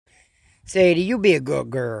Sadie, you be a good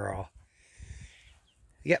girl.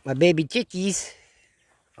 I got my baby chickies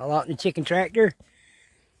all out in the chicken tractor.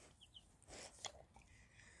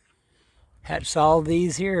 Hatched all of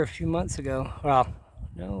these here a few months ago. Well,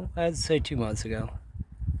 no, I'd say 2 months ago.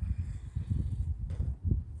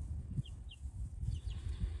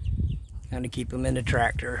 Kind of keep them in the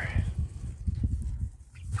tractor.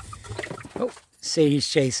 Oh, Sadie's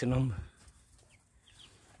chasing them.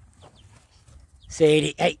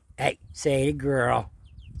 Sadie, hey, Sadie girl.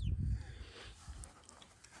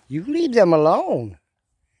 You leave them alone.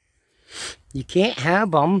 You can't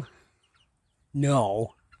have them.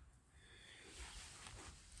 No.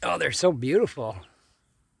 Oh, they're so beautiful.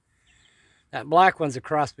 That black one's a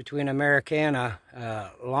cross between Americana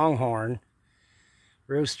Longhorn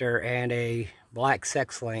rooster and a black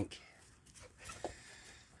sex link.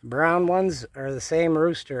 Brown ones are the same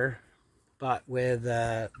rooster, but with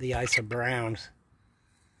the ISA browns.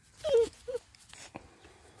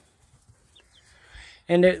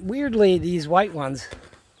 And weirdly, these white ones,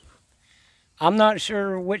 I'm not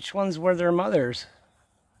sure which ones were their mothers.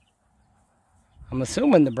 I'm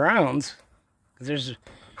assuming the browns, because there's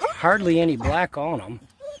hardly any black on them.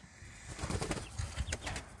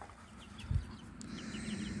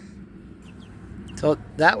 So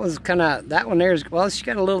that was kind of, that one there's, well, she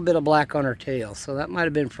got a little bit of black on her tail, so that might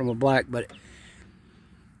have been from a black, but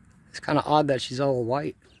it's kind of odd that she's all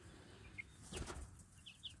white.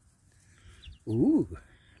 Ooh,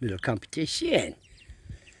 little competition.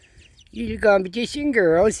 Little competition,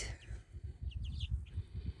 girls.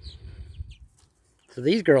 So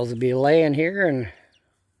these girls will be laying here in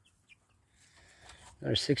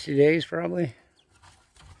another 60 days probably,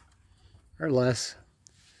 or less.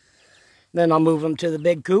 Then I'll move them to the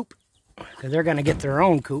big coop, because they're going to get their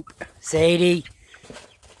own coop. Sadie.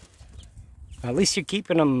 At least you're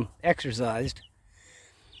keeping them exercised.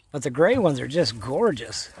 But the gray ones are just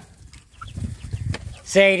gorgeous.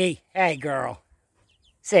 Sadie, hey girl.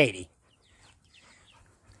 Sadie.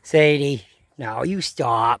 Sadie, no, you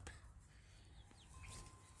stop.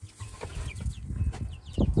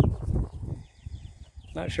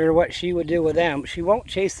 Not sure what she would do with them. She won't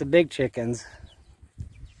chase the big chickens,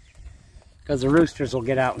 because the roosters will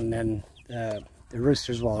get out and then the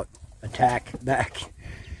roosters will attack back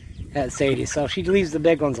at Sadie. So she leaves the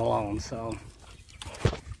big ones alone. So,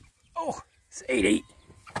 oh, Sadie.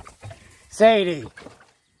 Sadie.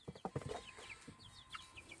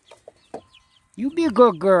 You be a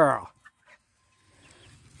good girl.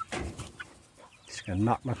 Just gonna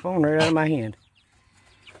knock my phone right out of my hand.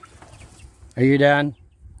 Are you done,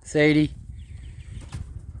 Sadie?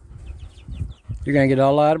 You're gonna get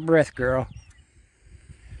all out of breath, girl.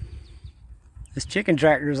 This chicken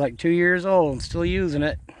tractor is like 2 years old and still using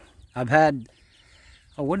it. I've had,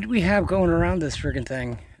 oh, what did we have going around this freaking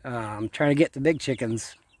thing? I'm trying to get the big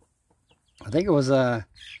chickens. I think it was a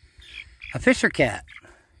Fisher cat.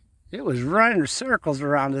 It was running circles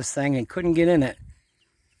around this thing and couldn't get in it.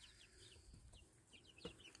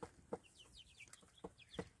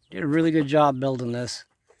 Did a really good job building this.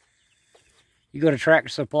 You go to Tractor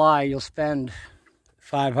Supply, you'll spend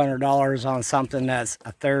 $500 on something that's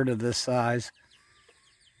a third of this size.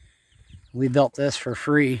 We built this for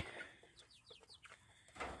free.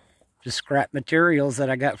 Just scrap materials that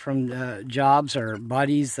I got from jobs or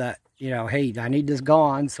buddies that, you know, hey, I need this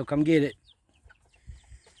gone, so come get it.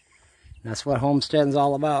 And that's what Homestead's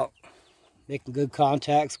all about. Making good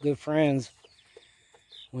contacts, good friends.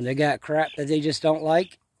 When they got crap that they just don't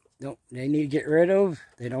like, they need to get rid of,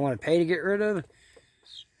 they don't want to pay to get rid of,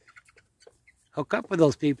 hook up with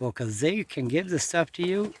those people, because they can give this stuff to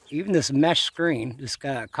you. Even this mesh screen, this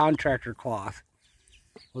contractor cloth,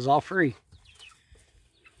 was all free.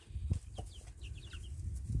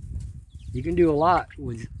 You can do a lot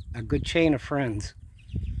with a good chain of friends.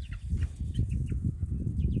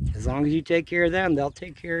 As long as you take care of them, they'll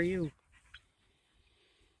take care of you.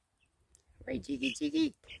 Right, Cheeky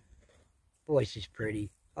Cheeky? Boy, she's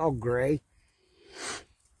pretty. All gray.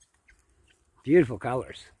 Beautiful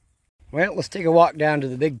colors. Well, let's take a walk down to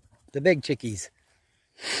the big chickies.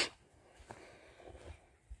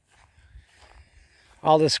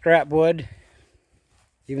 All this scrap wood,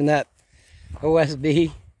 even that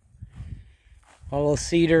OSB, all those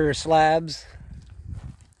cedar slabs.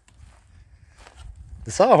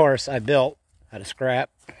 The sawhorse I built out of scrap.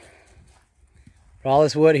 But all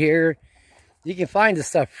this wood here, you can find this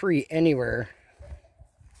stuff free anywhere.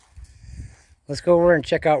 Let's go over and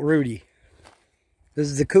check out Rudy. This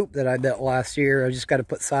is the coop that I built last year. I just got to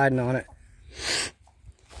put siding on it.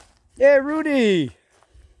 Yeah, Rudy!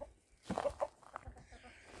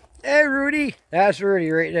 Hey, Rudy! That's Rudy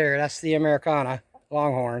right there. That's the Americana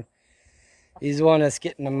Longhorn. He's the one that's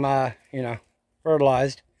getting them, you know,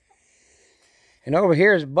 fertilized. And over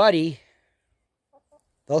here is Buddy.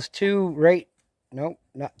 Those two right, nope,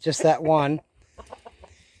 not just that one.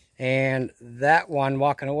 And that one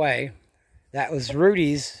walking away. That was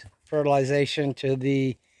Rudy's fertilization to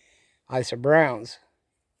the Isa Browns.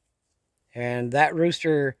 And that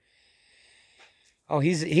rooster, oh,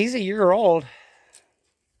 he's a year old.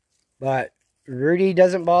 But Rudy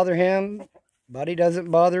doesn't bother him. Buddy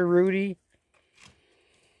doesn't bother Rudy.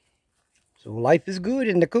 So life is good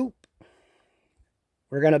in the coop.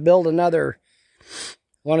 We're going to build another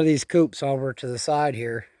one of these coops over to the side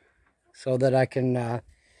here so that I can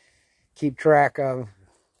keep track of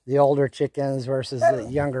the older chickens versus the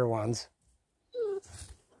younger ones.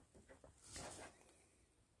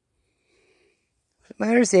 What's the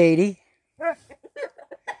matter, Sadie?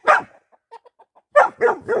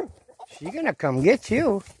 She's going to come get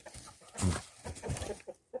you.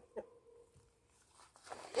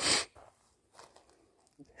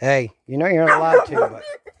 Hey, you know you're not allowed to, but...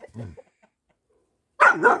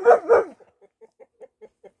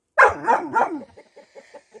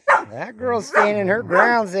 That girl's standing her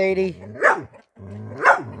ground, Sadie.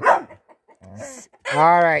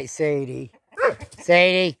 All right, Sadie.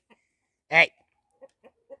 Sadie. Hey.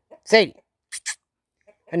 Sadie.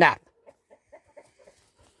 Enough.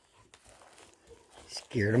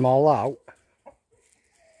 Scared them all out.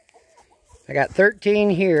 I got 13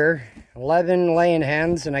 here, 11 laying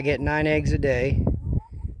hens, and I get 9 eggs a day.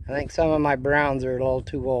 I think some of my browns are a little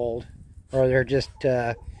too old, or they're just,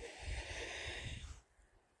 they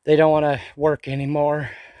don't want to work anymore.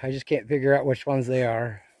 I just can't figure out which ones they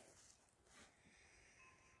are.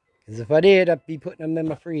 Because if I did, I'd be putting them in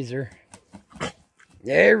my freezer.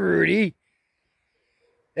 Hey, Rudy.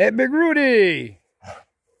 Hey, Big Rudy.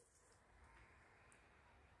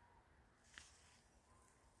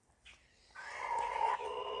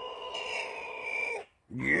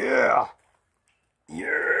 Yeah.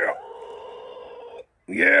 Yeah.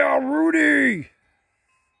 Yeah, Rudy.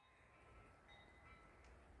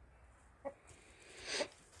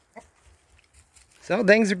 So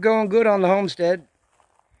things are going good on the homestead.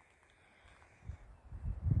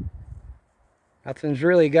 Nothing's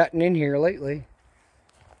really gotten in here lately.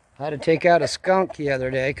 I had to take out a skunk the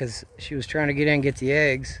other day because she was trying to get in and get the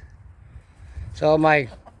eggs. So my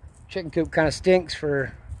chicken coop kind of stinks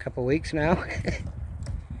for a couple weeks now.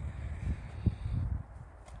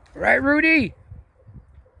 Right, Rudy?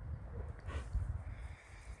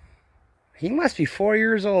 He must be 4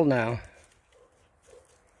 years old now.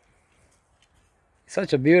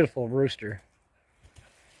 Such a beautiful rooster.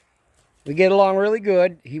 We get along really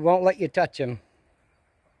good. He won't let you touch him.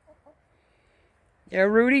 Yeah,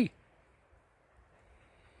 Rudy?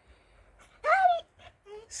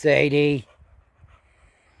 Sadie.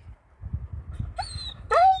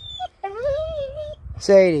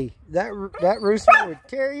 Sadie, that rooster would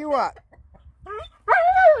tear you up.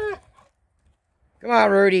 Come on,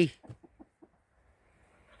 Rudy.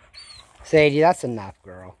 Sadie, that's enough,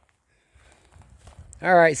 girl.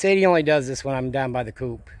 All right, Sadie only does this when I'm down by the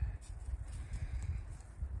coop.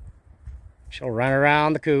 She'll run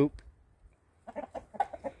around the coop.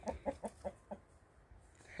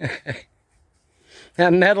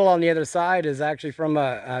 That metal on the other side is actually from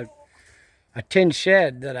a tin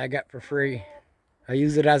shed that I got for free. I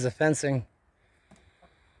use it as a fencing.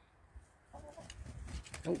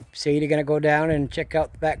 Oh, Sadie gonna go down and check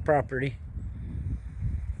out the back property.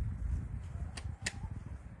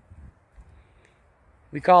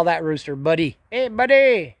 We call that rooster Buddy. Hey,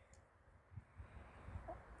 Buddy!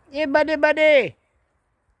 Hey, Buddy, Buddy!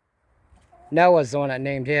 Noah's the one that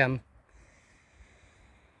named him.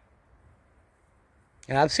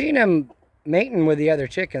 And I've seen him mating with the other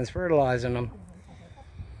chickens, fertilizing them.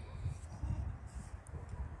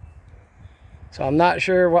 So I'm not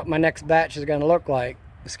sure what my next batch is going to look like.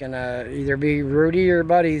 It's going to either be Rudy or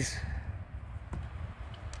Buddy's.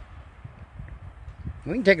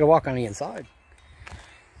 We can take a walk on the inside.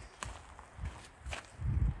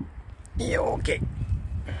 Yeah, okay.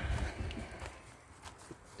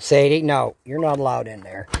 Sadie, no, you're not allowed in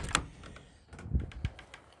there.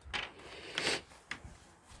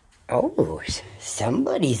 Oh,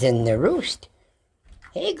 somebody's in the roost.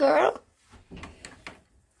 Hey, girl.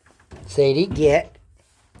 Sadie, get.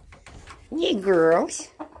 Hey, girls.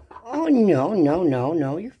 Oh, no, no, no,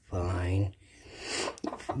 no, you're fine.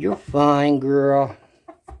 You're fine, girl.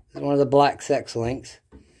 This is one of the black sex links.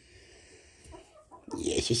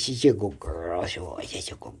 Yes, she's a good girl.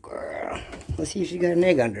 She's a good girl. Let's see if she's got an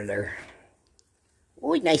egg under there.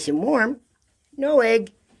 Oh, nice and warm. No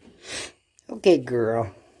egg. Okay, girl.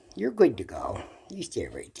 You're good to go. You stay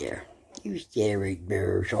right there. You scary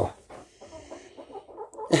bird.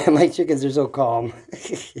 My chickens are so calm.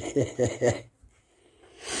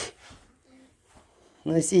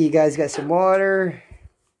 Let's see, you guys got some water.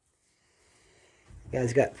 You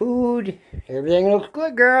guys got food. Everything looks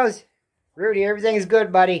good, girls. Rudy, everything's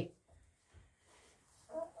good, buddy.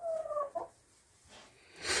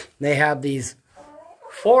 They have these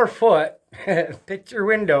 4-foot picture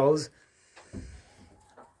windows.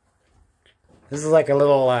 This is like a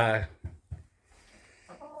little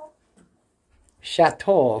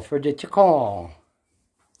chateau for the chicken.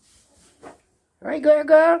 Right,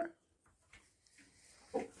 girl?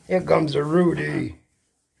 Here comes a Rudy.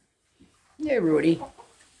 Yeah, Rudy.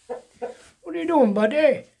 What are you doing,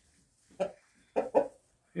 buddy?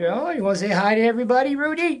 Yeah, you want to say hi to everybody,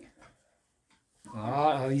 Rudy?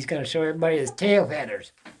 Oh, he's going to show everybody his tail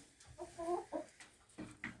feathers.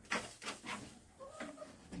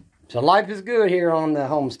 So life is good here on the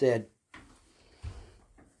homestead.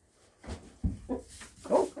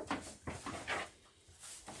 Oh.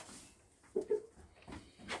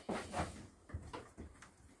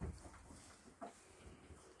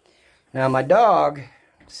 Now my dog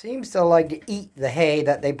seems to like to eat the hay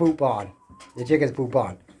that they poop on. The chickens poop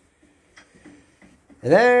on.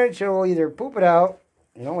 And then she'll either poop it out,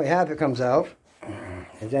 and only half it comes out.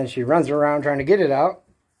 And then she runs around trying to get it out.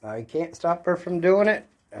 I can't stop her from doing it.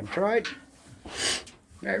 I've tried.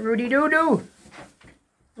 Right, Rudy doo-doo.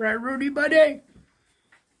 Right, Rudy, buddy.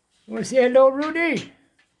 You want to say hello, Rudy?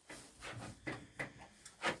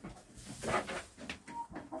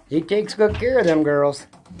 He takes good care of them girls.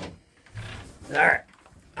 Alright,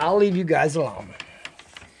 I'll leave you guys alone.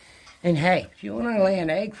 And hey, if you want to lay an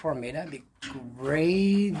egg for me, that'd be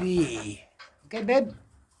gravy. Okay, babe?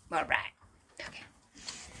 Alright. Okay.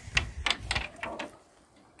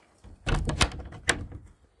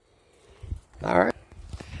 Alright.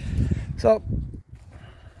 So,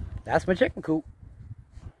 that's my chicken coop.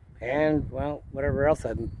 And, well, whatever else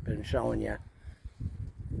I've been showing you.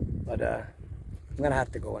 But, I'm going to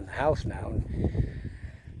have to go in the house now. And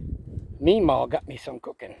Meemaw got me some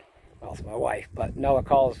cooking. Well, it's my wife, but Noah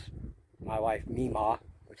calls my wife Meemaw,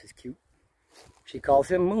 which is cute. She calls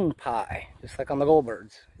him Moon Pie, just like on the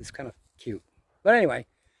Goldbirds. It's kind of cute. But anyway,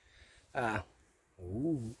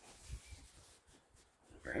 ooh,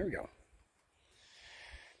 there we go.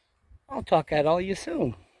 I'll talk at all you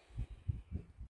soon.